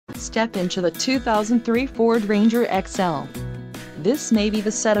step into the 2003 Ford Ranger XL. This may be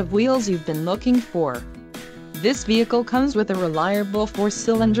the set of wheels you've been looking for. This vehicle comes with a reliable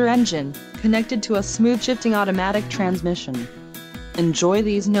 4-cylinder engine, connected to a smooth shifting automatic transmission. Enjoy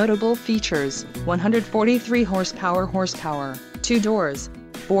these notable features: 143 horsepower, 2 doors,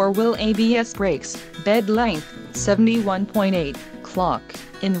 4-wheel ABS brakes, bed length, 71.8,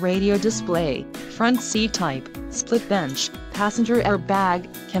 clock-in radio display, front seat type, split bench, passenger airbag,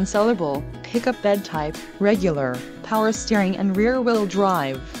 cancelable, pickup bed type, regular, power steering and rear-wheel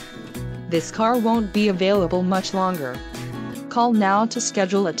drive. This car won't be available much longer. Call now to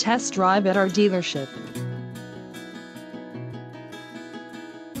schedule a test drive at our dealership.